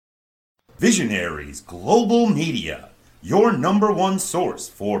Visionaries Global Media, your number one source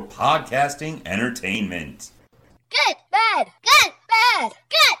for podcasting entertainment. Good, bad, good, bad,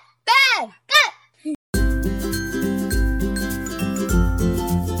 good, bad, good.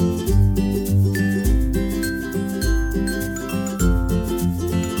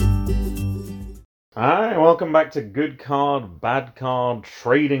 Hi, welcome back to Good Card, Bad Card,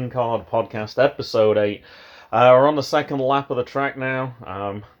 Trading Card Podcast, Episode 8. We're on the second lap of the track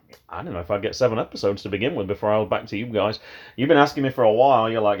now. I don't know if I'd get 7 episodes to begin with before I was back to you guys. You've been asking me for a while.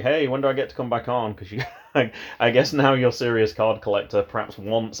 You're like, hey, when do I get to come back on? Because you, I guess now you're a serious card collector. Perhaps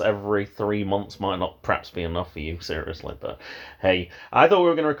once every 3 months might not perhaps be enough for you, seriously. But hey, I thought we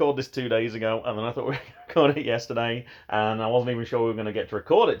were going to record this 2 days ago, and then I thought we were going to record it yesterday, and I wasn't even sure we were going to get to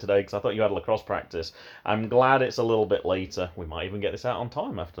record it today because I thought you had lacrosse practice. I'm glad it's a little bit later. We might even get this out on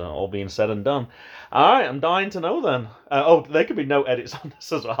time after all being said and done. Alright, I'm dying to know then. There could be no edits on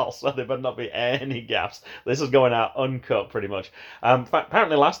this as well, so there better not be any gaps. This is going out uncut pretty much.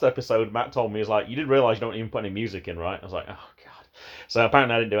 Apparently last episode, Matt told me, he's like, you did realise you don't even put any music in, right? I was like, oh god. So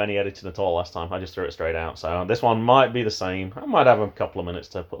apparently I didn't do any editing at all last time. I just threw it straight out. So this one might be the same. I might have a couple of minutes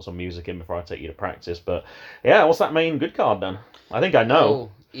to put some music in before I take you to practice. But yeah, what's that main good card then? I think I know.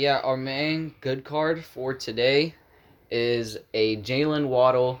 Oh, yeah, our main good card for today is a Jalen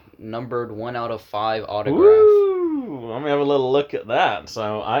Waddle numbered 1 out of 5 autograph. Ooh, let me have a little look at that.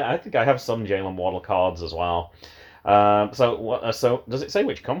 So I think I have some Jalen Waddle cards as well. So does it say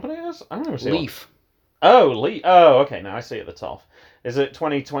which company it is? I don't even see Leaf. Leaf. Oh, okay. Now I see it at the top. Is it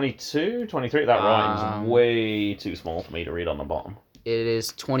 2022, 23? That writing's way too small for me to read on the bottom. It is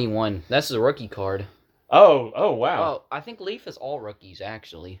 21. That's the rookie card. Oh, wow. Oh, I think Leaf is all rookies,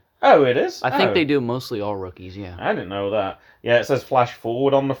 actually. Oh, it is? I think they do mostly all rookies, yeah. I didn't know that. Yeah, it says flash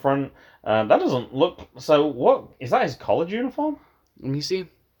forward on the front. That doesn't look... So, what... Is that his college uniform? Let me see.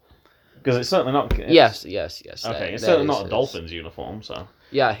 Because it's certainly not... Yes. Okay, it's certainly not a Dolphins uniform, so...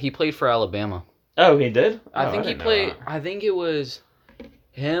 Yeah, he played for Alabama. Oh, he did? I think he played... I think it was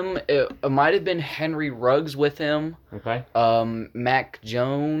him. It might have been Henry Ruggs with him. Okay. Mac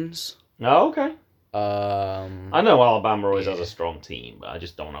Jones. Oh, okay. I know Alabama always has a strong team, but I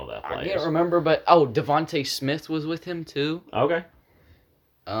just don't know their players. I can't remember, but Devontae Smith was with him too. Okay.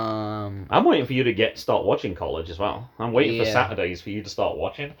 I'm waiting for you to start watching college as well. I'm waiting for Saturdays for you to start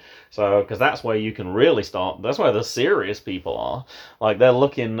watching. So, because that's where you can really start. That's where the serious people are. Like, they're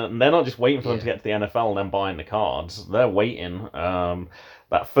looking, they're not just waiting for them to get to the NFL and then buying the cards. They're waiting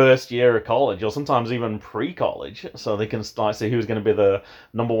that first year of college, or sometimes even pre-college, so they can start see who's going to be the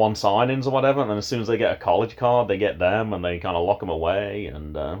number one signings or whatever. And then as soon as they get a college card, they get them and they kind of lock them away.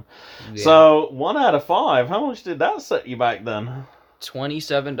 And so 1 out of 5. How much did that set you back then?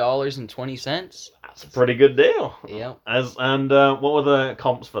 $27.20. That's a pretty good deal. Yeah. What were the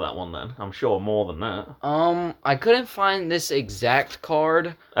comps for that one then? I'm sure more than that. I couldn't find this exact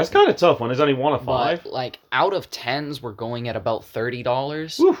card. That's kind of tough when there's only 1 of 5. But, like, out of 10s, we're going at about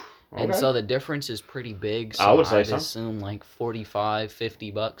 $30. Oof, okay. And so the difference is pretty big. So I would say I'd so. assume like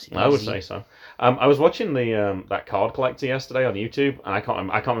 $45-$50. Easy. I would say so. I was watching the that card collector yesterday on YouTube, and I can't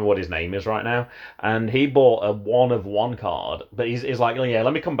remember what his name is right now. And he bought a 1 of 1 card, but he's like, oh, yeah,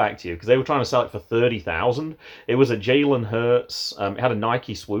 let me come back to you because they were trying to sell it for $30,000. It was a Jalen Hurts. It had a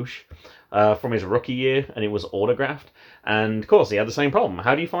Nike swoosh from his rookie year, and it was autographed. And of course, he had the same problem.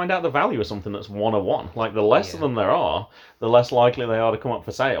 How do you find out the value of something that's 1 of 1? Like, the less of them there are, the less likely they are to come up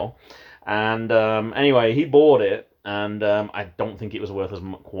for sale. And anyway, he bought it, and I don't think it was worth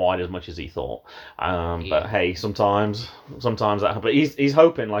quite as much as he thought. But hey, sometimes that happens. But he's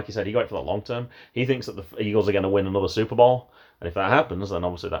hoping, like you said, he got it for the long term. He thinks that the Eagles are going to win another Super Bowl, and if that happens, then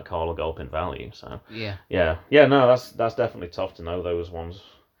obviously that card will go up in value. So yeah. No, that's definitely tough to know those ones.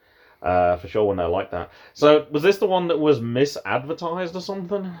 For sure when they're like that. So, was this the one that was misadvertised or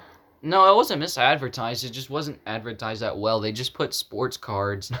something? No, it wasn't misadvertised. It just wasn't advertised that well. They just put sports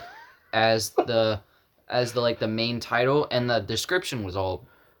cards as the main title, and the description was all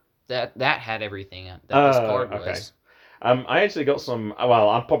that had everything that this card was. I actually got some.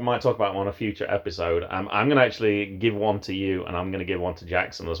 Well, I probably might talk about one on a future episode. I'm going to actually give one to you, and I'm going to give one to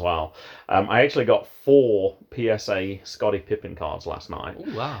Jackson as well. I actually got 4 PSA Scottie Pippen cards last night.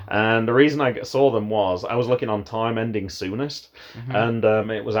 Oh, wow. And the reason I saw them was I was looking on Time Ending Soonest, and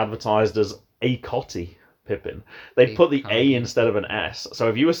it was advertised as A Cotty Pippen. They'd put the A instead of an S. So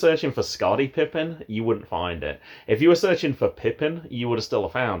if you were searching for Scottie Pippen, you wouldn't find it. If you were searching for Pippen, you would have still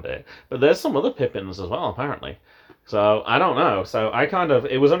found it. But there's some other Pippins as well, apparently. So I don't know. So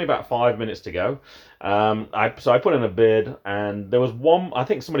it was only about 5 minutes to go. I put in a bid, and there was one. I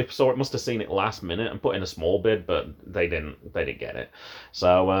think somebody saw it, must have seen it last minute, and put in a small bid, but they didn't get it.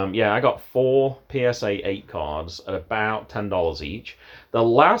 So yeah, I got 4 PSA 8 cards at about $10 each. The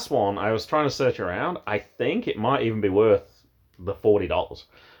last one I was trying to search around. I think it might even be worth the $40,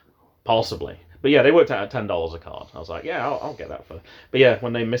 possibly. But yeah, they worked out at $10 a card. I was like, yeah, I'll get that for. But yeah,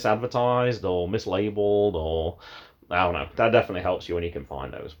 when they misadvertised or mislabeled or I don't know, that definitely helps you when you can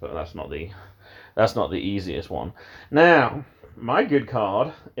find those. But that's not the easiest one. Now, my good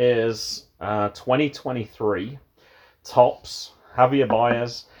card is 2023 Topps Javier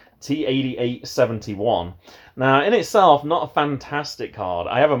Baez T8871. Now, in itself, not a fantastic card.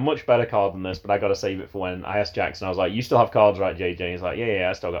 I have a much better card than this, but I got to save it for when I asked Jackson. I was like, "You still have cards, right, JJ?" He's like, "Yeah,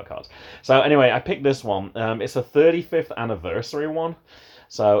 I still got cards." So anyway, I picked this one. It's a 35th anniversary one.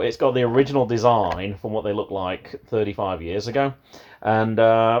 So it's got the original design from what they looked like 35 years ago. And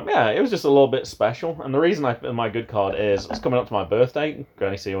yeah, it was just a little bit special. And the reason I put my good card is it's coming up to my birthday.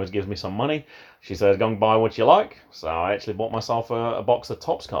 Gracie always gives me some money. She says, go and buy what you like. So I actually bought myself a box of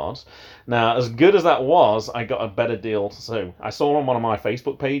Topps cards. Now, as good as that was, I got a better deal too. I saw on one of my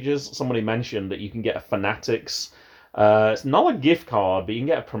Facebook pages, somebody mentioned that you can get a Fanatics. It's not a gift card, but you can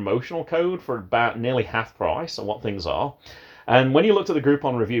get a promotional code for about nearly half price of what things are. And when you looked at the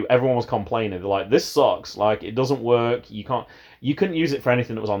Groupon review, everyone was complaining. They're like, this sucks. Like, it doesn't work. You couldn't use it for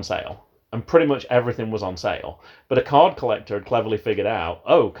anything that was on sale. And pretty much everything was on sale. But a card collector had cleverly figured out,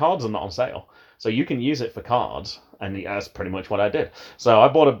 oh, cards are not on sale. So you can use it for cards. And that's pretty much what I did. So I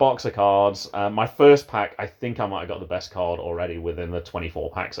bought a box of cards. My first pack, I think I might have got the best card already within the 24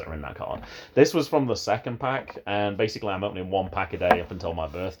 packs that are in that card. This was from the second pack. And basically, I'm opening 1 pack a day up until my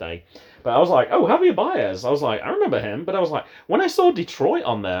birthday. But I was like, oh, Javier Baez. I was like, I remember him. But I was like, when I saw Detroit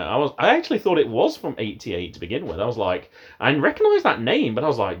on there, I actually thought it was from 88 to begin with. I was like, I recognize that name. But I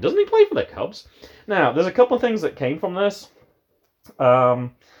was like, doesn't he play for the Cubs? Now, there's a couple of things that came from this.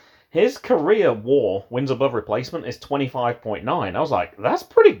 His career WAR, wins above replacement, is 25.9. I was like, that's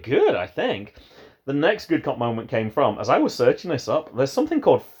pretty good, I think. The next good cop moment came from, as I was searching this up, there's something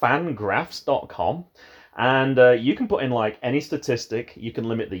called fangraphs.com. And you can put in like any statistic, you can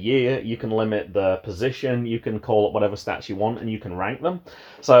limit the year, you can limit the position, you can call up whatever stats you want, and you can rank them.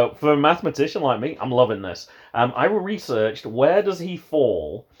 So for a mathematician like me, I'm loving this. I researched where does he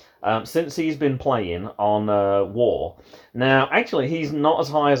fall since he's been playing on WAR. Now, actually, he's not as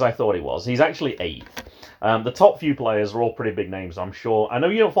high as I thought he was. He's actually 8th. The top few players are all pretty big names, I'm sure. I know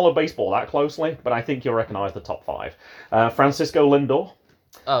you don't follow baseball that closely, but I think you'll recognize the top 5. Francisco Lindor.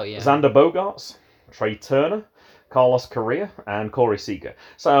 Oh, yeah. Xander Bogaerts. Trey Turner, Carlos Correa, and Corey Seager.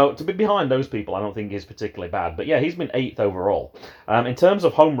 So to be behind those people, I don't think is particularly bad. But yeah, he's been 8th overall. In terms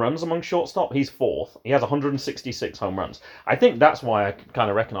of home runs among shortstop, he's 4th. He has 166 home runs. I think that's why I kind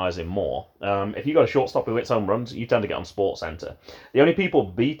of recognize him more. If you got a shortstop who hits home runs, you tend to get on SportsCenter. The only people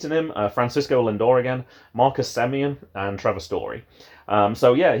beating him are Francisco Lindor again, Marcus Semien, and Trevor Story.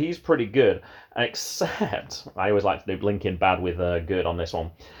 So yeah, he's pretty good. Except, I always like to do linking bad with good on this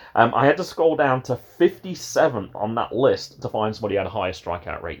one. I had to scroll down to 57th on that list to find somebody who had a higher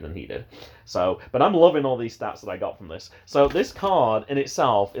strikeout rate than he did. So, but I'm loving all these stats that I got from this. So this card in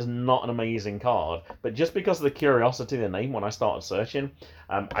itself is not an amazing card, but just because of the curiosity of the name when I started searching,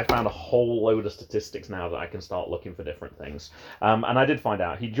 I found a whole load of statistics now that I can start looking for different things. And I did find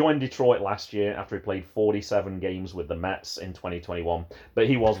out. He joined Detroit last year after he played 47 games with the Mets in 2021, but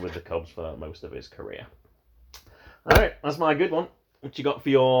he was with the Cubs for most of his career. All right, that's my good one. What you got for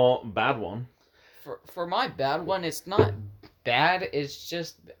your bad one? For my bad one, it's not bad. It's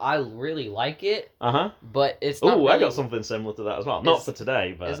just I really like it. But it's not. Oh, really, I got something similar to that as well. Not for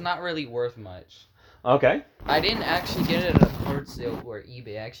today, but it's not really worth much. Okay. I didn't actually get it at a card sale or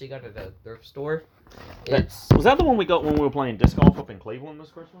eBay. I actually got it at a thrift store. Was that the one we got when we were playing disc golf up in Cleveland this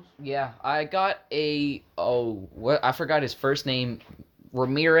Christmas? Yeah, I got I forgot his first name,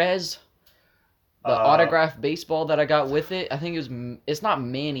 Ramirez. The autographed baseball that I got with it, I think it's not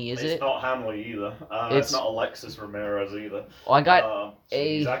Manny, is it? It's not Hanley either. It's not Alexis Ramirez either. Well, I got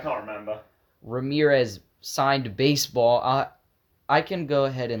I can't remember. Ramirez signed baseball. I can go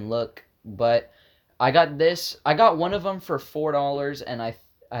ahead and look, but I got this. I got one of them for $4, and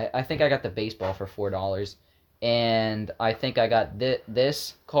I think I got the baseball for $4, and I think I got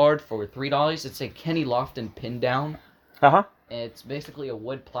this card for $3. It's a Kenny Lofton pin down. It's basically a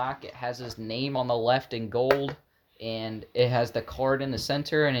wood plaque. It has his name on the left in gold, and it has the card in the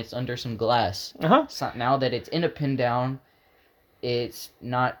center, and it's under some glass. So now that it's in a pin down, it's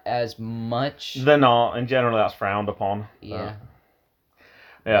not as much. They're not, and generally that's frowned upon. Yeah.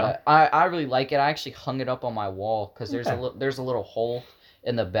 Yeah. I really like it. I actually hung it up on my wall because there's Okay. there's a little hole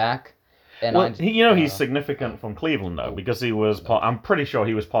in the back, and Well, he's uh, significant from Cleveland though, because he was part. I'm pretty sure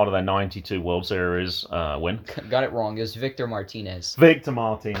he was part of their '92 World Series win. got it wrong. It was Victor Martinez. Victor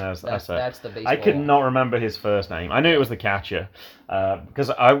Martinez. That's it. That's the baseball. I could not remember his first name. I knew it was the catcher because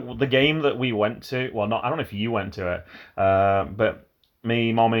the game that we went to. Well, not I don't know if you went to it, but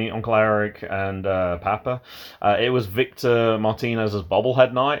me, Mommy, Uncle Eric, and Papa. It was Victor Martinez's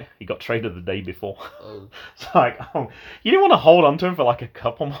bobblehead night. He got traded the day before. Oh. It's like, you didn't want to hold on to him for like a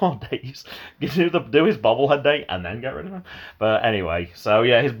couple more days. Do his bobblehead day and then get rid of him. But anyway, so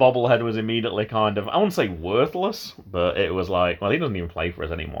yeah, his bobblehead was immediately kind of, I wouldn't say worthless, but it was like, well, he doesn't even play for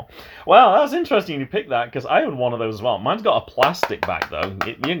us anymore. Well, that's interesting you picked that because I own one of those as well. Mine's got a plastic back though.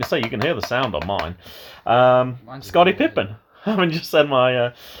 You can hear the sound on mine. Scottie Pippen. I haven't just said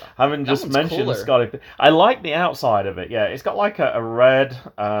haven't just mentioned cooler. Scottie. I like the outside of it. Yeah, it's got like a red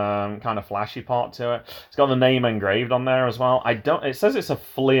kind of flashy part to it. It's got the name engraved on there as well. It says it's a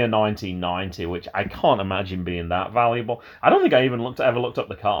Fleer 1990, which I can't imagine being that valuable. I don't think I even ever looked up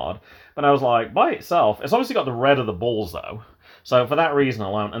the card, but I was like, by itself, it's obviously got the red of the Bulls though. So for that reason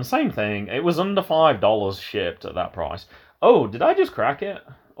alone, and same thing, it was under $5 shipped at that price. Oh, did I just crack it,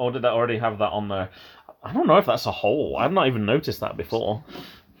 or did I already have that on there? I don't know if that's a hole. I've not even noticed that before.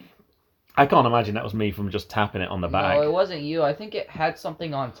 I can't imagine that was me from just tapping it on the back. No, it wasn't you. I think it had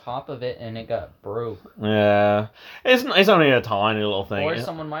something on top of it and it got broke. Yeah. It's only a tiny little thing. Or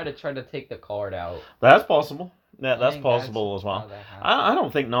someone might have tried to take the card out. That's possible. Yeah, I that's think possible that's as well. how that happened. I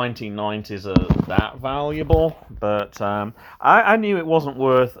don't think 1990s are that valuable, but I knew it wasn't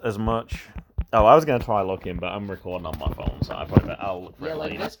worth as much. Oh, I was going to try looking, but I'm recording on my phone, so I'll look for Yeah, it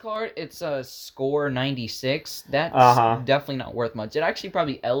like later. this card, it's a score 96. That's definitely not worth much. It actually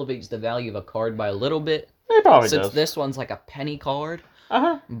probably elevates the value of a card by a little bit. It probably Since does. this one's like a penny card.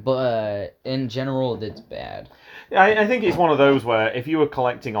 Uh-huh. But in general, it's bad. I think it's one of those where if you were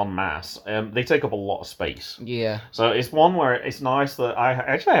collecting en masse, they take up a lot of space. Yeah. So it's one where it's nice that I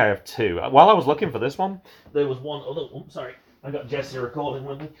have two. While I was looking for this one, there was one other. Oops, sorry, I got Jesse recording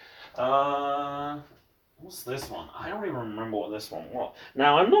with me. What's this one? I don't even remember what this one was.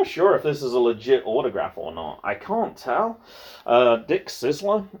 Now I'm not sure if this is a legit autograph or not. I can't tell. Dick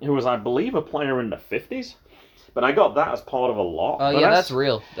Sisler, who was, I believe, a player in the 50s. But I got that as part of a lot. Oh, yeah, that's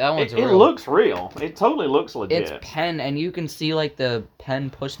real. That one's real. It looks real. It totally looks legit. It's pen, and you can see, like, the pen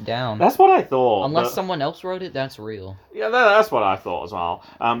pushed down. That's what I thought. Unless someone else wrote it, that's real. Yeah, that's what I thought as well.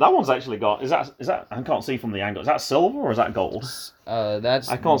 That one's actually got... Is that... I can't see from the angle. Is that silver or is that gold? That's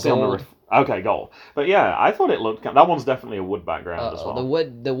I can't see on the gold. Okay, gold. But yeah, I thought it looked... That one's definitely a wood background as well.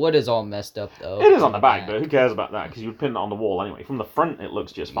 The wood is all messed up, though. It is on the back, but who cares about that? Because you would pin it on the wall anyway. From the front, it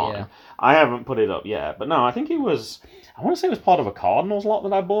looks just fine. Yeah. I haven't put it up yet. But no, I think he was... I want to say it was part of a Cardinals lot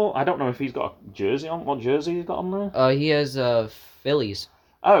that I bought. I don't know if he's got a jersey on. What jersey he's got on there? He has Phillies.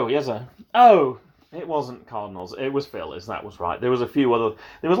 Oh, he has a... Oh, it wasn't Cardinals. It was Phillies. That was right. There was a few other...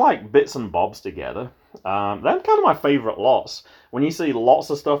 There was like bits and bobs together. They're kind of my favourite lots. When you see lots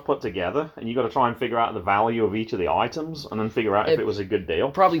of stuff put together, and you got to try and figure out the value of each of the items, and then figure out if it was a good deal.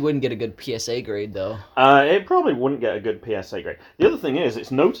 Probably wouldn't get a good PSA grade, though. It probably wouldn't get a good PSA grade. The other thing is,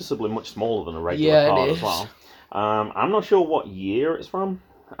 it's noticeably much smaller than a regular card as well. I'm not sure what year it's from.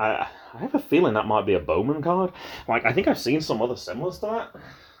 I have a feeling that might be a Bowman card. Like, I think I've seen some other similars to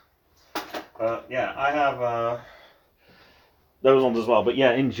that. Yeah, I have those ones as well. But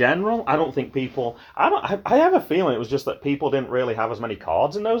yeah, in general, I don't think people... I have a feeling it was just that people didn't really have as many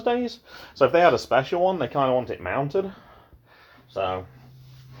cards in those days. So if they had a special one, they kind of want it mounted. So...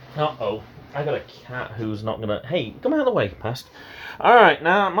 Uh-oh. I got a cat who's not gonna... Hey, come out of the way, pest. Alright,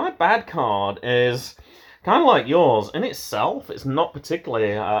 now, my bad card is... kind of like yours. In itself, it's not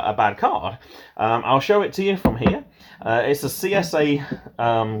particularly a bad card. I'll show it to you from here. It's a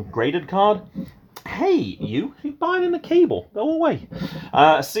CSA graded card. Hey, you're buying in the cable. Go away.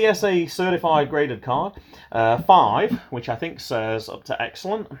 CSA certified graded card. 5, which I think says up to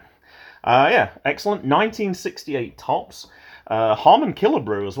excellent. Yeah, excellent. 1968 tops. Harmon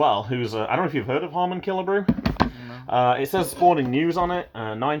Killebrew as well, who's... I don't know if you've heard of Harmon Killebrew. It says Sporting News on it,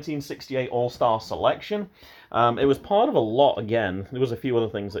 1968 All-Star Selection. It was part of a lot again. There was a few other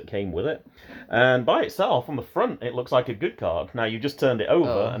things that came with it. And by itself, on the front, it looks like a good card. Now, you just turned it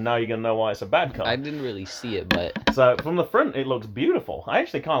over, and now you're going to know why it's a bad card. I didn't really see it, but... So, from the front, it looks beautiful. I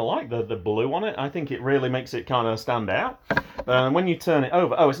actually kind of like the blue on it. I think it really makes it kind of stand out. When you turn it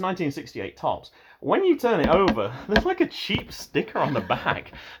over... Oh, it's 1968 tops. When you turn it over, there's like a cheap sticker on the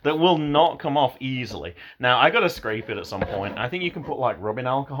back that will not come off easily. Now, I got to scrape it at some point. I think you can put like rubbing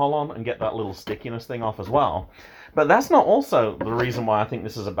alcohol on and get that little stickiness thing off as well. But that's not also the reason why I think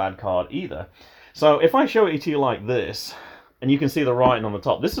this is a bad card either. So if I show it to you like this, and you can see the writing on the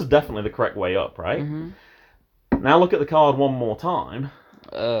top, this is definitely the correct way up, right? Mm-hmm. Now look at the card one more time.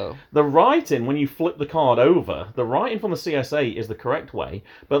 Oh. The writing, when you flip the card over, the writing from the CSA is the correct way,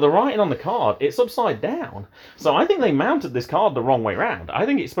 but the writing on the card, it's upside down. So I think they mounted this card the wrong way around. I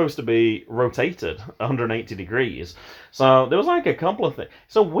think it's supposed to be rotated 180 degrees. So there was like a couple of things.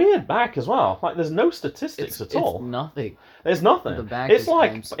 It's a weird back as well. Like there's no statistics at all. It's nothing. There's nothing. The back it's is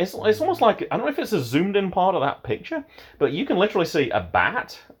like it's almost like, I don't know if it's a zoomed in part of that picture, but you can literally see a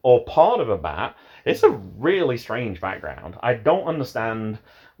bat or part of a bat. It's a really strange background. I don't understand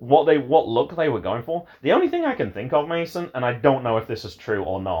what look they were going for. The only thing I can think of, Mason, and I don't know if this is true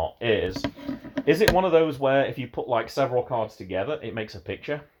or not, is it one of those where if you put like several cards together, it makes a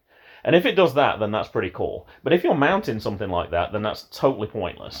picture? And if it does that, then that's pretty cool. But if you're mounting something like that, then that's totally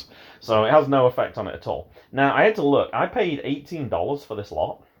pointless. So it has no effect on it at all. Now, I had to look. I paid $18 for this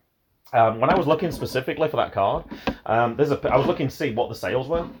lot. When I was looking specifically for that card, I was looking to see what the sales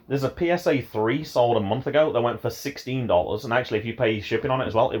were. There's a PSA 3 sold a month ago that went for $16, and actually if you pay shipping on it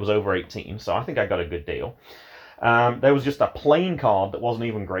as well, it was over $18, so I think I got a good deal. There was just a plain card that wasn't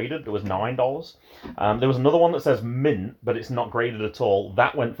even graded, it was $9. There was another one that says mint, but it's not graded at all.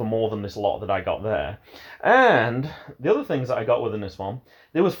 That went for more than this lot that I got there. And the other things that I got within this one,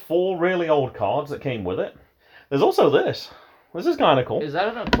 there was 4 really old cards that came with it. There's also this. This is kind of cool. Is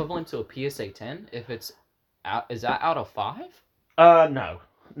that an equivalent to a PSA 10? If it's out, is that out of 5? No,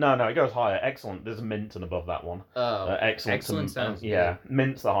 it goes higher. Excellent. There's a mint and above that one. Oh, excellent sounds yeah, good.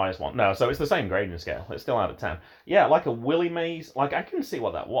 Mint's the highest one. No, so it's the same grading scale. It's still out of 10. Yeah, like a Willie Mays. Like I couldn't see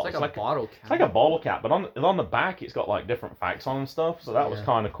what that was. It's like a bottle cap. It's like a bottle cap, but on the back it's got like different facts on and stuff. So that was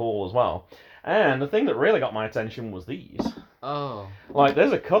kind of cool as well. And the thing that really got my attention was these. Oh. Like,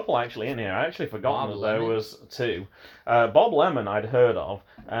 there's a couple actually in here. I actually forgotten that there was 2. Bob Lemon I'd heard of.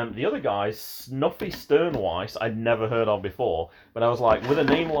 The other guy, Snuffy Sternweiss, I'd never heard of before. But I was like, with a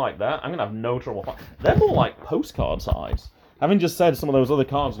name like that, I'm going to have no trouble finding. They're more like postcard size. Having just said some of those other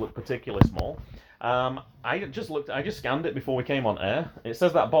cards look particularly small. I just scanned it before we came on air. It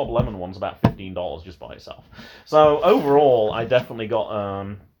says that Bob Lemon one's about $15 just by itself. So overall, I definitely got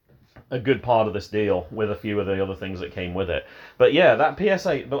a good part of this deal with a few of the other things that came with it. But yeah, that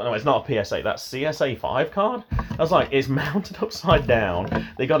PSA, no, it's not a PSA, that CSA 5 card, I was like, it's mounted upside down.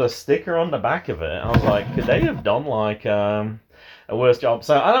 They got a sticker on the back of it. I was like, could they have done like a worse job?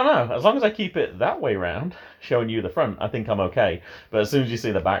 So I don't know. As long as I keep it that way round, showing you the front, I think I'm okay. But as soon as you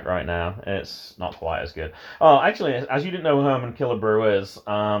see the back right now, it's not quite as good. Oh, actually, as you didn't know who Herman Killebrew is,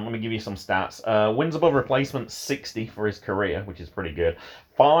 let me give you some stats. Wins above replacement 60 for his career, which is pretty good.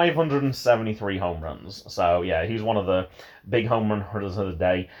 573 home runs. So yeah, he's one of the big home run hitters of the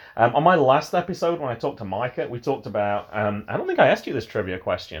day. On my last episode, when I talked to Micah, we talked about, I don't think I asked you this trivia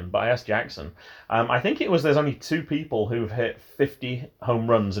question, but I asked Jackson. I think it was there's only 2 people who've hit 50 home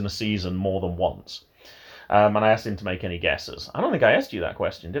runs in a season more than once. And I asked him to make any guesses. I don't think I asked you that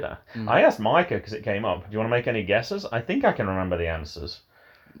question, did I? I asked Micah because it came up. Do you want to make any guesses? I think I can remember the answers.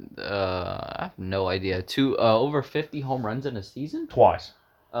 I have no idea. Over 50 home runs in a season? Twice.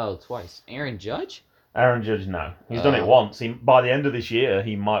 Oh, twice. Aaron Judge? Aaron Judge, no. He's done it once. By the end of this year,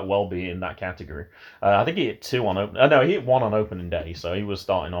 he might well be in that category. I think he hit 2 on open. No, he hit 1 on opening day, so he was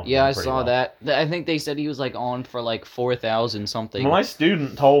starting off. Yeah, I saw well. that. I think they said he was like on for like 4,000 something. My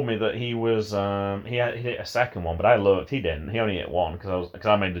student told me that he was he hit a second one, but I looked, he didn't. He only hit 1 because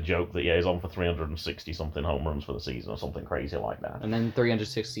I made the joke that he's on for 360 something home runs for the season or something crazy like that. And then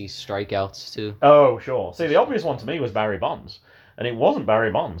 360 strikeouts too. Oh, sure. See, the obvious one to me was Barry Bonds. And it wasn't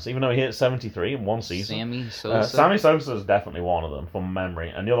Barry Bonds, even though he hit 73 in one season. Sammy Sosa. Sammy Sosa is definitely one of them, from memory.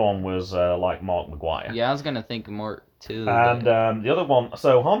 And the other one was like Mark McGwire. Yeah, I was going to think Mark, too. And the other one,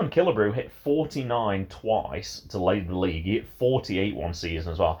 so Harmon Killebrew hit 49 twice to lead the league. He hit 48 one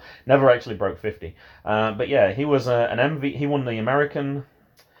season as well. Never actually broke 50. But yeah, he was an MVP. He won the American...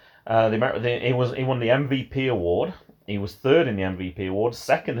 he won the MVP award. He was 3rd in the MVP award,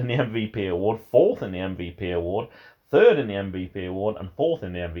 2nd in the MVP award, 4th in the MVP award, 3rd in the MVP award, and 4th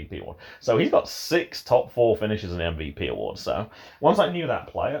in the MVP award. So he's got 6 top 4 finishes in the MVP award. So once I knew that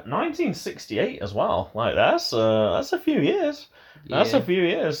player, 1968 as well. Like that's a few years. That's a few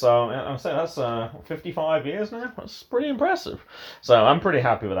years. So I'm saying that's 55 years now. That's pretty impressive. So I'm pretty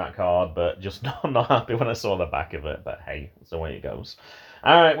happy with that card, but just not happy when I saw the back of it. But hey, it's the way it goes.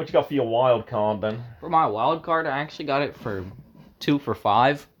 All right, what you got for your wild card then? For my wild card, I actually got it for 2 for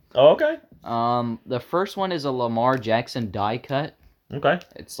 $5. Oh, okay. The first one is a Lamar Jackson die cut. Okay.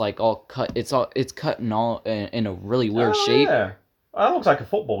 It's like all cut. It's cut in a really weird shape. Yeah. That looks like a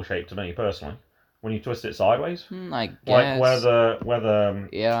football shape to me personally. when you twist it sideways. I guess. Like where the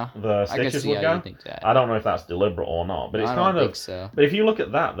yeah. the I can stitches see would how go. you think that. I don't know if that's deliberate or not, but it's I kind don't of. think so. But if you look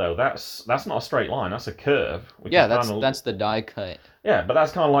at that though, that's not a straight line. That's a curve. Which Yeah, is that's the die cut. Yeah, but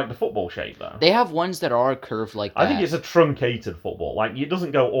that's kind of like the football shape though. They have ones that are curved like that. I think it's a truncated football. Like it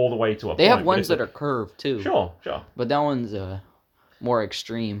doesn't go all the way to a. They point, have ones that are curved too. Sure. But that one's more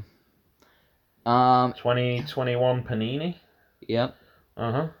extreme. 2021 Panini. Yep.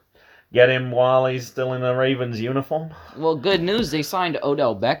 Get him while he's still in a Ravens uniform. Well, good news. They signed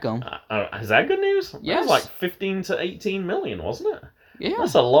Odell Beckham. Is that good news? Yes. That was like 15 to 18 million, wasn't it? Yeah.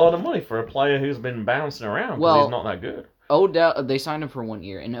 That's a lot of money for a player who's been bouncing around because Well, he's not that good. Odell, they signed him for 1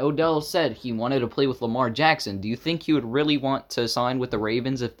 year, and Odell said he wanted to play with Lamar Jackson. Do you think he would really want to sign with the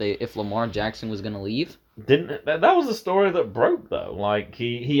Ravens if Lamar Jackson was going to leave? That was the story that broke though. Like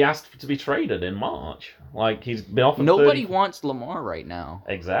he asked to be traded in March. Like he's been offered. Nobody 30... wants Lamar right now.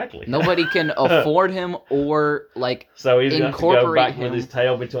 Exactly. Nobody can afford him or So he's going to go back him. with his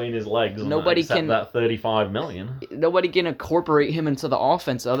tail between his legs. And accept that $35 million. Nobody can incorporate him into the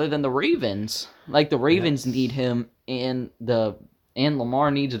offense other than the Ravens. Like the Ravens need him, and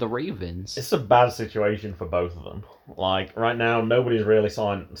Lamar needs the Ravens. It's a bad situation for both of them. Like right now, nobody's really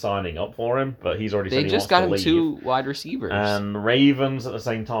signing up for him, but he's already said he wants to leave. They just got him 2 wide receivers. And Ravens at the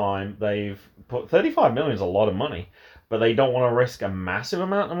same time, they've put $35 million is a lot of money, but they don't want to risk a massive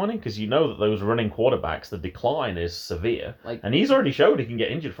amount of money because you know that those running quarterbacks, the decline is severe. And he's already showed he can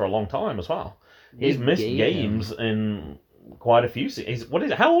get injured for a long time as well. He's missed games in quite a few.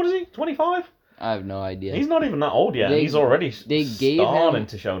 How old is he? 25? I have no idea. He's not even that old yet. He's already starting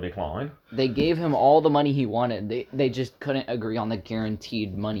to show decline. They gave him all the money he wanted. They just couldn't agree on the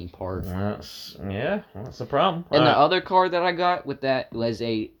guaranteed money part. That's the problem. And the other card that I got with that was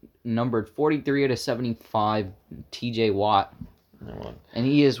a numbered 43 out of 75 TJ Watt. And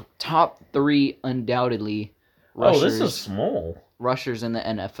he is top 3 undoubtedly rushers. Oh, this is small. Rushers in the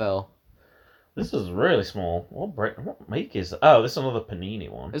NFL. This is really small. What make is... Oh, this is another Panini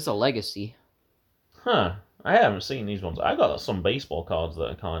one. It's a legacy. Huh. I haven't seen these ones. I got some baseball cards that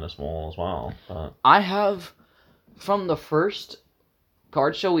are kind of small as well. But... I have, from the first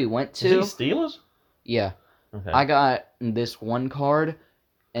card show we went to... Is he Steelers? Yeah. Okay. I got this one card,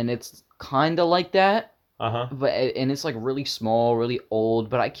 and it's kind of like that. And it's like really small, really old,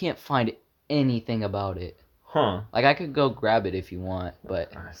 but I can't find anything about it. Huh. Like, I could go grab it if you want,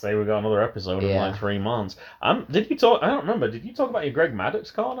 but... I say we got another episode in like 3 months. Did you talk... I don't remember. Did you talk about your Greg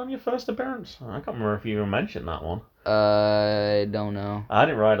Maddux card on your first appearance? I can't remember if you even mentioned that one. I don't know. I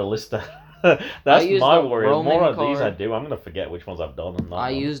didn't write a list of... That's my worry. The more of these I do, I'm going to forget which ones I've done.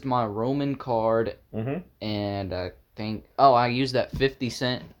 I used my Roman card, and I think... Oh, I used that 50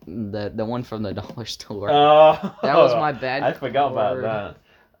 cent, the one from the dollar store. Oh, that was my bad I forgot about that.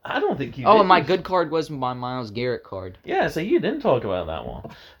 I don't think you did. and my good card was my Myles Garrett card. Yeah, so you didn't talk about that one.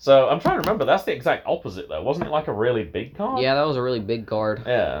 So I'm trying to remember. That's the exact opposite, though. Wasn't it like a really big card? Yeah, that was a really big card.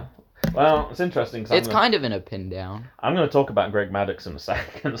 Yeah. Well, it's interesting. It's kind of in a pin down. I'm going to talk about Greg Maddux in a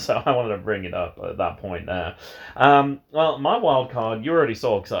second, so I wanted to bring it up at that point there. Well, my wild card, you already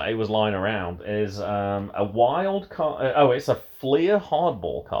saw because it was lying around, is a wild card. It's a Fleer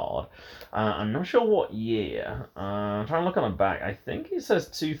hardball card. I'm not sure what year. I'm trying to look on the back. I think it says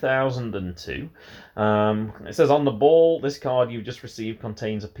 2002. It says on the ball, this card you've just received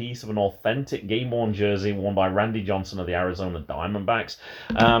contains a piece of an authentic game-worn jersey worn by Randy Johnson of the Arizona Diamondbacks.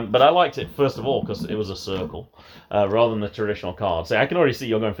 But I liked it, first of all, because it was a circle rather than the traditional card. So I can already see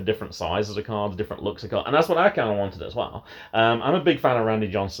you're going for different sizes of cards, different looks of cards, and that's what I kind of wanted as well. I'm a big fan of Randy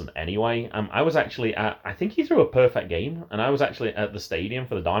Johnson anyway. I was actually at, I think he threw a perfect game, and I was actually at the stadium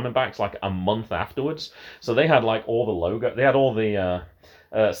for the Diamondbacks like a month afterwards. So they had like all the logo, they had all the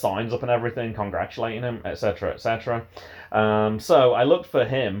signs up and everything congratulating him, etc., etc. So I looked for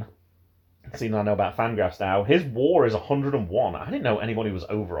him. Seeing I know about Fangraphs now, his WAR is 101. I didn't know anybody was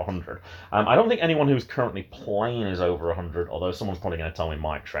over 100. I don't think anyone who's currently playing is over 100, although someone's probably going to tell me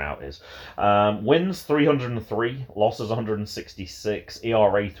Mike Trout is. Wins 303, losses 166,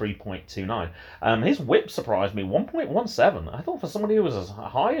 ERA 3.29. His whip surprised me, 1.17. I thought for somebody who was as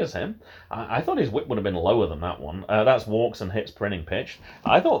high as him, I thought his whip would have been lower than that one. That's walks and hits per inning pitched.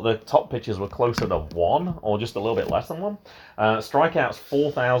 I thought the top pitches were closer to 1 or just a little bit less than 1. Strikeouts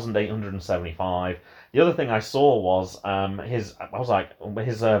 4,875. The other thing I saw was his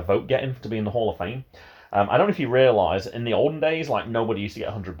vote getting to be in the Hall of Fame. I don't know if you realise, in the olden days, like nobody used to get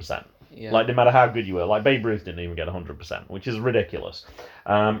 100%. Yeah. Like, no matter how good you were. Like, Babe Ruth didn't even get 100%, which is ridiculous.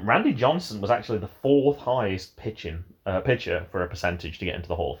 Randy Johnson was actually the fourth highest pitcher for a percentage to get into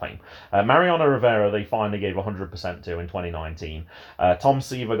the Hall of Fame. Mariano Rivera, they finally gave 100% to in 2019. Tom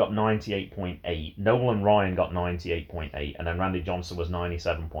Seaver got 98.8. Nolan Ryan got 98.8. And then Randy Johnson was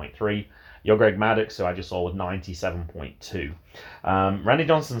 97.3. Your Greg Maddux, who I just saw, was 97.2. Randy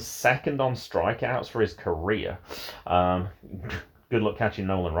Johnson's second on strikeouts for his career. Good luck catching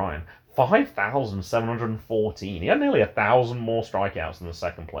Nolan Ryan. 5,714. He had nearly 1,000 more strikeouts than the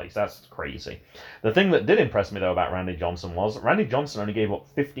second place. That's crazy. The thing that did impress me, though, about Randy Johnson was Randy Johnson only gave up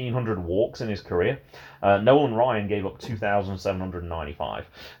 1,500 walks in his career. Nolan Ryan gave up 2,795.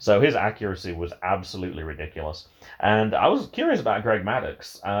 So his accuracy was absolutely ridiculous. And I was curious about Greg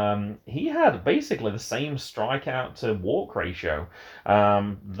Maddux. He had basically the same strikeout to walk ratio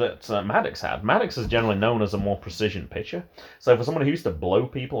that Maddux had. Maddux is generally known as a more precision pitcher. So for someone who used to blow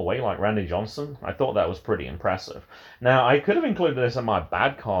people away like Randy Johnson, I thought that was pretty impressive. Now, I could have included this in my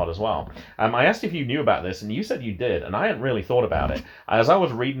bad card as well. I asked if you knew about this, and you said you did, and I hadn't really thought about it. As I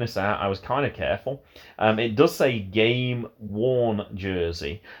was reading this out, I was kind of careful. It does say game-worn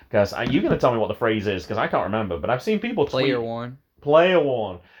jersey, because you're going to tell me what the phrase is, because I can't remember, but I've seen people tweet... Player-worn.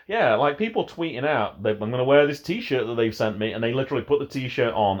 Player-worn. Yeah, like people tweeting out, I'm going to wear this t-shirt that they've sent me, and they literally put the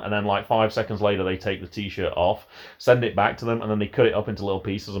t-shirt on, and then like 5 seconds later they take the t-shirt off, send it back to them, and then they cut it up into little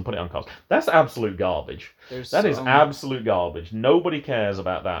pieces and put it on cards. That's absolute garbage. That is absolute garbage. Nobody cares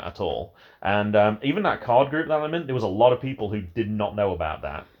about that at all. And even that card group that I'm in, there was a lot of people who did not know about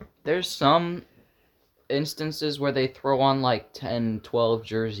that. There's some instances where they throw on like 10, 12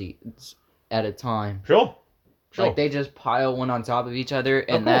 jerseys at a time. Sure. Like they just pile one on top of each other,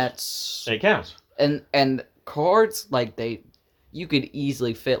 and that's it counts. And cards, like you could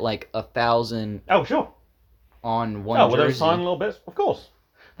easily fit like 1,000. Oh, sure. On one jersey. Oh, with those tiny little bits, of course.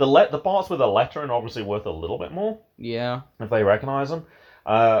 The parts with the lettering are obviously worth a little bit more. Yeah. If they recognize them.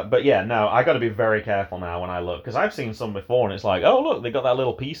 But yeah, no, I got to be very careful now when I look, because I've seen some before, and it's like, oh look, they got that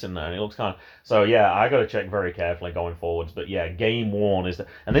little piece in there, and it looks kind of. So yeah, I got to check very carefully going forwards. But yeah, game worn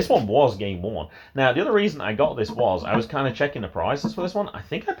and this one was game worn. Now the other reason I got this was I was kind of checking the prices for this one. I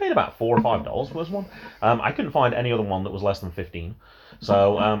think I paid about $4 or $5 for this one. I couldn't find any other one that was less than 15.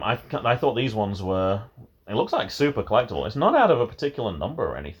 So I thought these ones were. It looks like super collectible. It's not out of a particular number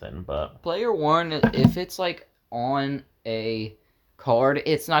or anything, but player worn. If it's like on a card,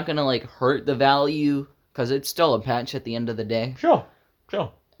 it's not gonna like hurt the value because it's still a patch at the end of the day. Sure.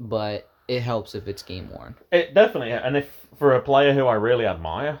 But it helps if it's game worn. It definitely, and if for a player who I really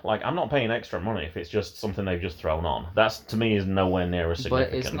admire, like I'm not paying extra money if it's just something they've just thrown on. That's to me is nowhere near as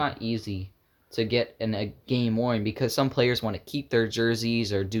significant. But it's not easy to get in a game worn because some players want to keep their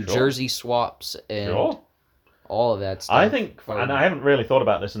jerseys or do jersey swaps and all of that stuff. I think, and I haven't really thought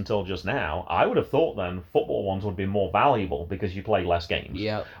about this until just now, I would have thought then football ones would be more valuable because you play less games.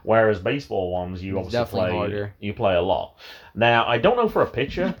 Yeah. Whereas baseball ones, you obviously definitely harder. You play a lot. Now, I don't know for a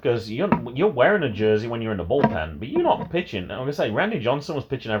pitcher, because you're wearing a jersey when you're in the bullpen, but you're not pitching. I'm going to say, Randy Johnson was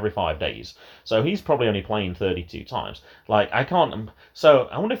pitching every 5 days, so he's probably only playing 32 times. Like, I can't... So,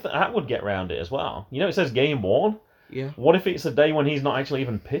 I wonder if that would get around it as well. You know, it says game worn. Yeah. What if it's a day when he's not actually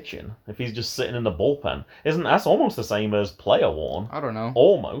even pitching? If he's just sitting in the bullpen? That's almost the same as player worn? I don't know.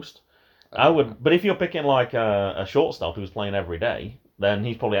 Almost. I would, but if you're picking like a shortstop who's playing every day, then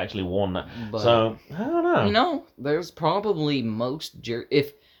he's probably actually worn that. So I don't know. You know, there's probably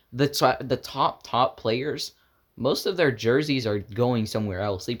if the top players, most of their jerseys are going somewhere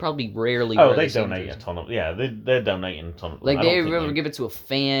else. They probably rarely. Oh, they donate a ton of. Yeah, they're donating a ton of. Like they ever give it to a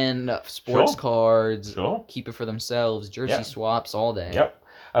fan, sports cards, keep it for themselves, jersey swaps all day. Yep.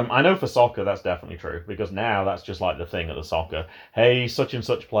 I know for soccer that's definitely true, because now that's just like the thing at the soccer. Hey, such and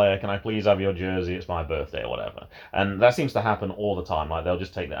such player, can I please have your jersey? It's my birthday or whatever. And that seems to happen all the time. Like they'll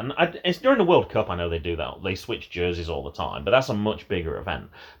just take that. And it's during the World Cup, I know they do that. They switch jerseys all the time, but that's a much bigger event.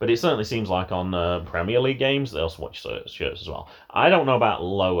 But it certainly seems like on Premier League games, they'll switch shirts as well. I don't know about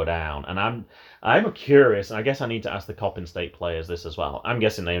lower down, and I'm curious, and I guess I need to ask the Coppin State players this as well. I'm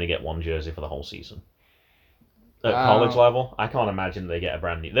guessing they only get one jersey for the whole season. At college level, I can't imagine they get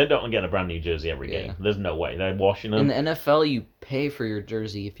They don't get a brand new jersey every game. There's no way. They're washing them. In the NFL, you pay for your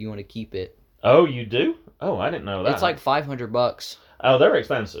jersey if you want to keep it. Oh, you do? Oh, I didn't know that. It's like $500. Oh, they're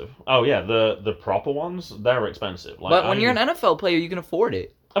expensive. Oh, yeah, the proper ones, they're expensive. Like, but when you're an NFL player, you can afford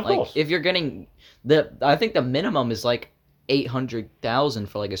it. Of course. If you're getting I think the minimum is like $800,000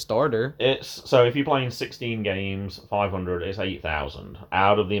 for like a starter. So if you're playing 16 games, 500, it's 8,000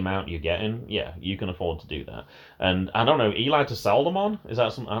 out of the amount you're getting. Yeah, you can afford to do that. And I don't know, are you allowed to sell them on? Is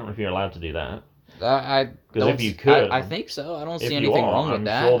that something? I don't know if you're allowed to do that. I Because don't if you s- could, I think so. I don't if see you anything are, wrong with I'm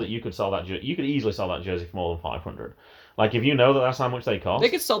that. sure that you could sell that. You could easily sell that jersey for more than 500. Like if you know that that's how much they cost, They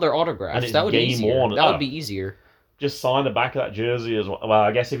could sell their And autographs. it's That would be game easier. worn. That Oh. would be easier. just sign the back of that jersey as well. Well,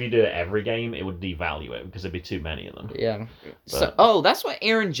 I guess if you did it every game, it would devalue it because there'd be too many of them. Yeah. But- That's what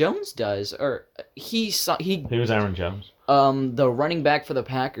Aaron Jones does, or he Who's Aaron Jones? the running back for the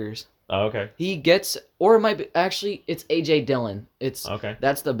Packers. Oh, okay. He gets, or it might be actually it's AJ Dillon. Okay.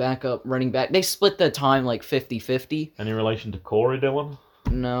 That's the backup running back. They split the time like 50-50. Any relation to Corey Dillon?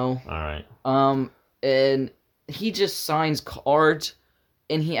 No. All right. And he just signs cards,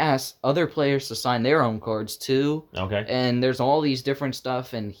 and he asks other players to sign their own cards too. Okay. And there's all these different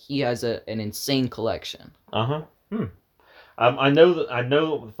stuff, and he has an insane collection. Uh-huh. I know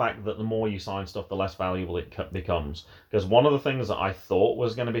the fact that the more you sign stuff, the less valuable it becomes. Because one of the things that I thought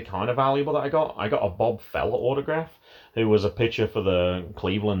was going to be kind of valuable that I got a Bob Feller autograph, who was a pitcher for the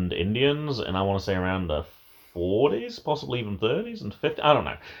Cleveland Indians, and I want to say around the 40s, possibly even 30s and 50s. I don't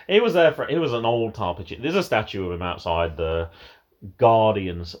know. It was an old tall pitcher. There's a statue of him outside the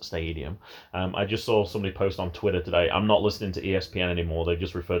Guardians Stadium. I just saw somebody post on Twitter today. I'm not listening to ESPN anymore. They've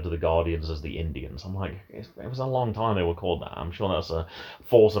just referred to the Guardians as the Indians. I'm like, it was a long time they were called that. I'm sure that's a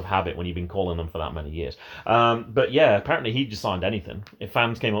force of habit when you've been calling them for that many years. But yeah, apparently he just signed anything. If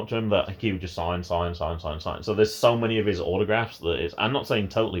fans came up to him, that he would just sign. So there's so many of his autographs that I'm not saying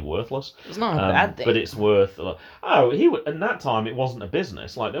totally worthless. It's not a bad thing. But it's worth. In that time it wasn't a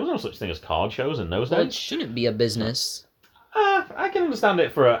business. Like there was no such thing as card shows in those Well, it days. shouldn't be a business. I can understand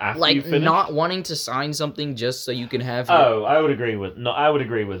it for after you Like finish. not wanting to sign something just so you can have. Oh, I would agree with. No, I would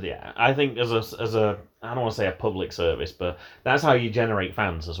agree with. Yeah, I think as a I don't want to say a public service, but that's how you generate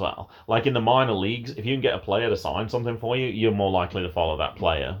fans as well. Like in the minor leagues, if you can get a player to sign something for you, you're more likely to follow that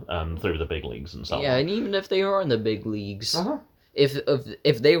player through the big leagues and so Yeah, on. and even if they are in the big leagues, Uh-huh.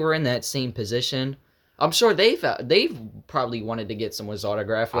 if they were in that same position, I'm sure they've probably wanted to get someone's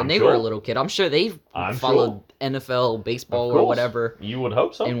autograph when I'm they sure. were a little kid. I'm sure they've I'm followed NFL, baseball, Of or course. whatever, You would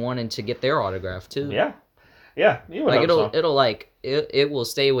hope so. and wanted to get their autograph too. Yeah, you would Like hope so. it will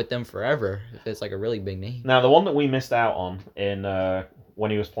stay with them forever if it's like a really big name. Now, the one that we missed out on in when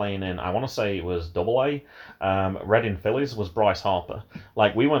he was playing in, I want to say it was AA, Reading Phillies, was Bryce Harper.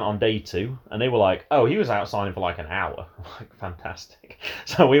 Like, we went on day 2, and they were like, oh, he was out signing for like an hour. Like, fantastic.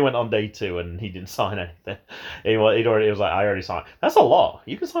 So we went on day 2, and he didn't sign anything. He was like, I already signed. That's a lot.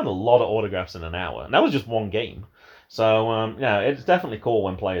 You can sign a lot of autographs in an hour. And that was just one game. So, yeah, it's definitely cool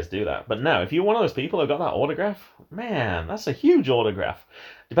when players do that. But no, if you're one of those people who got that autograph, man, that's a huge autograph.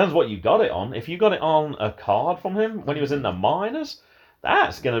 Depends what you got it on. If you got it on a card from him when he was in the minors,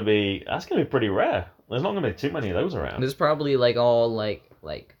 that's gonna be pretty rare. There's not gonna be too many of those around. There's probably like all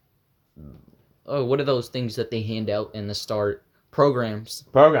like oh, what are those things that they hand out in the start programs?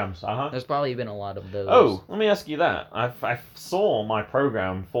 Programs, uh-huh. There's probably been a lot of those. Oh, let me ask you that. I saw my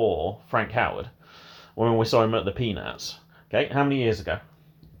program for Frank Howard when we saw him at the Peanuts. Okay, how many years ago?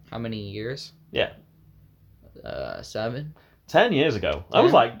 How many years? Yeah. 7. 10 years ago. I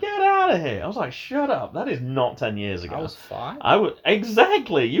was 10? like, get out of here. I was like, shut up. That is not 10 years ago. I was 5.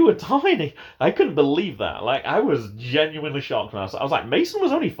 Exactly. You were tiny. I couldn't believe that. Like, I was genuinely shocked when I was like, Mason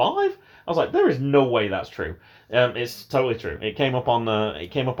was only 5? I was like, there is no way that's true. It's totally true. It came up on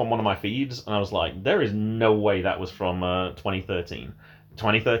one of my feeds, and I was like, there is no way that was from 2013.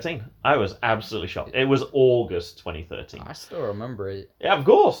 2013. I was absolutely shocked. It was August 2013. I still remember it. Yeah, of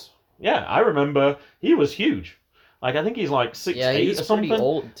course. Yeah, I remember. He was huge. Like, I think he's like 6'8" Yeah, he's or something. pretty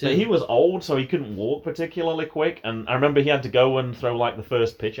old too. But he was old, so he couldn't walk particularly quick. And I remember he had to go and throw like the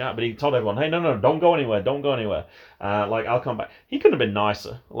first pitch out, but he told everyone, "Hey, no, don't go anywhere, don't go anywhere. Like, I'll come back." He couldn't have been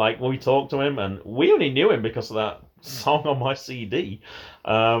nicer. Like, when we talked to him, and we only knew him because of that song on my CD.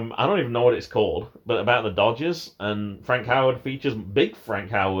 I don't even know what it's called, but about the Dodgers. And Big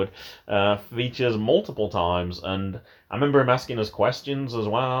Frank Howard features multiple times, and I remember him asking us questions as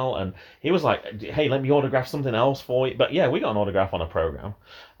well, and he was like, "Hey, let me autograph something else for you." But yeah, we got an autograph on a program.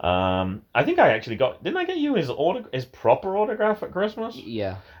 I think I actually didn't I get you his proper autograph at Christmas?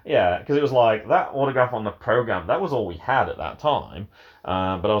 Yeah. Yeah, because it was like that autograph on the program. That was all we had at that time. But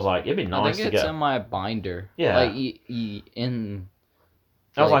I was like, it'd be I nice think to it's get. in my binder. Yeah. Like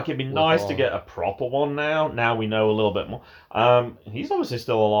I was like, it'd be with nice to all- get a proper one now. Now we know a little bit more. He's obviously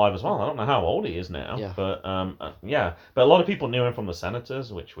still alive as well. I don't know how old he is now. Yeah. But yeah. But a lot of people knew him from the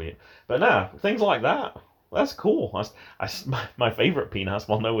Senators, But no, things like that. That's cool. My favorite Peanuts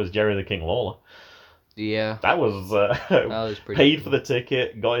one though was Jerry the King Lawler. Yeah. That was That was pretty paid cool. for the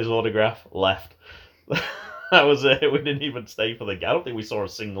ticket, got his autograph, left. That was it. We didn't even stay for the game. I don't think we saw a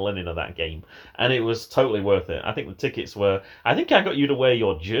single inning of that game. And it was totally worth it. I think the tickets were... I think I got you to wear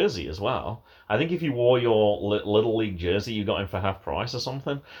your jersey as well. I think if you wore your Little League jersey, you got in for half price or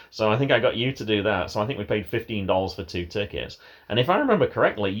something. So I think I got you to do that. So I think we paid $15 for 2 tickets. And if I remember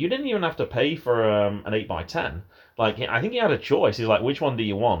correctly, you didn't even have to pay for an 8x10. Like, I think he had a choice. He's like, which one do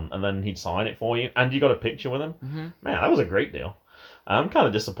you want? And then he'd sign it for you. And you got a picture with him. Mm-hmm. Man, that was a great deal. I'm kind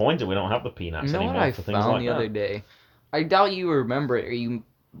of disappointed we don't have the peanuts You know anymore what I for things found like the that. other day? I doubt you remember it, or you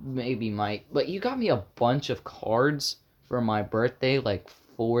maybe might, but you got me a bunch of cards for my birthday like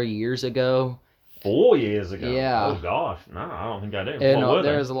 4 years ago. 4 years ago? Yeah. Oh, gosh. No, I don't think I did. And What were they?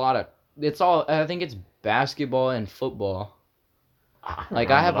 there's a lot of... I think it's basketball and football. Like,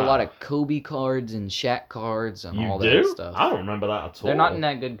 I have a lot of Kobe cards and Shaq cards and all that stuff. I don't remember that at all. They're not in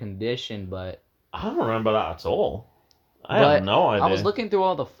that good condition, but... I don't remember that at all. I But have no idea. I was looking through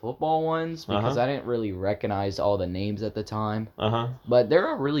all the football ones because I didn't really recognize all the names at the time. But there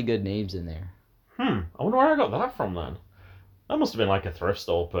are really good names in there. I wonder where I got that from then. That must have been like a thrift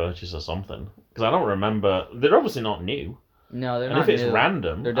store purchase or something. Because I don't remember. They're obviously not new. No, they're And not if it's new.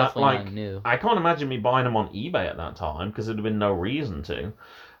 random, They're definitely not new. I can't imagine me buying them on eBay at that time because there'd have been no reason to.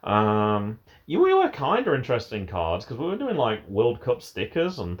 We were kind of interested in cards because we were doing like World Cup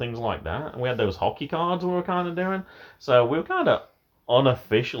stickers and things like that, and we had those hockey cards we were kind of doing. So we were kind of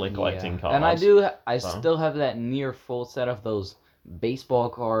unofficially collecting cards. And I still have that near full set of those baseball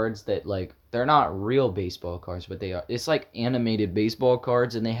cards that like they're not real baseball cards, but they are. It's like animated baseball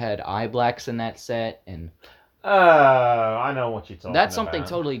cards, and they had eye blacks in that set and. I know what you're talking about. That's something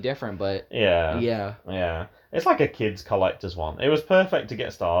totally different, but yeah. It's like a kid's collector's one. It was perfect to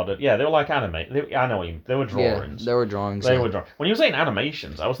get started. Yeah, they were like animated. I know they were drawings. Yeah, they were drawings. They were drawings. When you were saying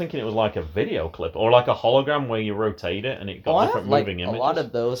animations, I was thinking it was like a video clip or like a hologram where you rotate it and it got different moving images. A lot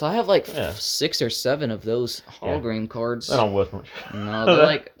of those. I have like 6 or 7 of those hologram cards. They're not worth much. No,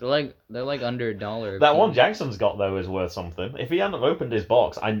 they're like under $1. That one Jackson's got though is worth something. If he hadn't opened his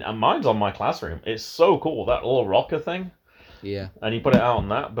box, and mine's on my classroom. It's so cool, that little rocker thing. Yeah. And he put it out on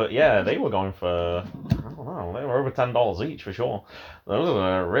that, but yeah, they were going for, I don't know, they were over $10 each for sure. Those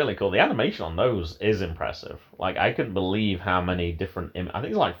are really cool. The animation on those is impressive. Like, I couldn't believe how many different, I think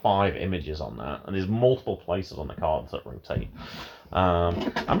there's like 5 images on that, and there's multiple places on the cards that rotate.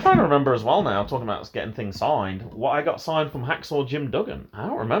 I'm trying to remember as well now, talking about getting things signed, what I got signed from Hacksaw Jim Duggan. I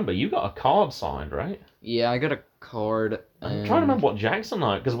don't remember. You got a card signed, right? Yeah, I got a card. I'm trying to remember what Jackson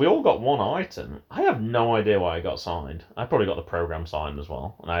liked, because we all got one item. I have no idea why I got signed. I probably got the program signed as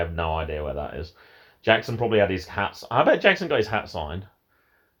well, and I have no idea where that is. Jackson probably had his hat. I bet Jackson got his hat signed,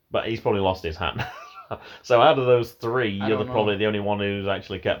 but he's probably lost his hat. So out of those 3, you're probably the only one who's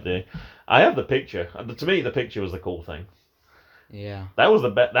actually kept the... I have the picture. To me, the picture was the cool thing. Yeah. That was the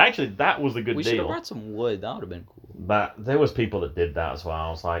best. Actually, that was the good deal. We should have brought some wood. That would have been cool. But there was people that did that as well. I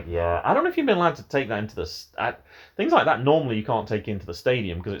was like, yeah. I don't know if you've been allowed to take that into the... things like that normally you can't take into the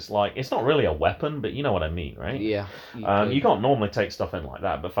stadium because it's like... It's not really a weapon, but you know what I mean, right? Yeah. You can't normally take stuff in like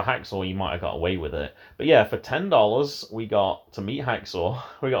that, but for Hacksaw you might have got away with it. But yeah, for $10 we got to meet Hacksaw.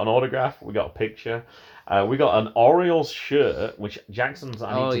 We got an autograph. We got a picture. We got an Orioles shirt, which Jackson's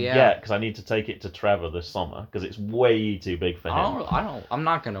I need to get because I need to take it to Trevor this summer because it's way too big for him. I'm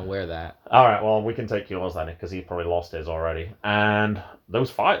not gonna wear that. All right, well we can take yours then because he probably lost his already. And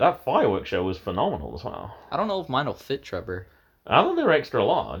that fireworks show was phenomenal as well. I don't know if mine will fit Trevor. I thought they were extra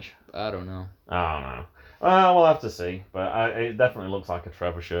large. I don't know. I don't know. We'll have to see, but it definitely looks like a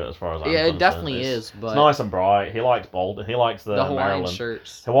Trevor shirt as far as I'm concerned. Yeah, it definitely is. But it's nice and bright. He likes bold. He likes the Hawaiian Maryland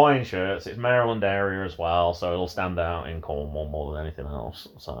shirts. Hawaiian shirts. It's Maryland area as well, so it'll stand out in Cornwall more than anything else.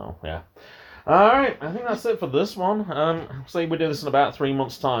 So yeah. All right, I think that's it for this one. See, we do this in about 3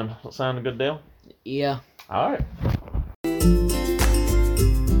 months' time. Does that sound a good deal? Yeah. All right.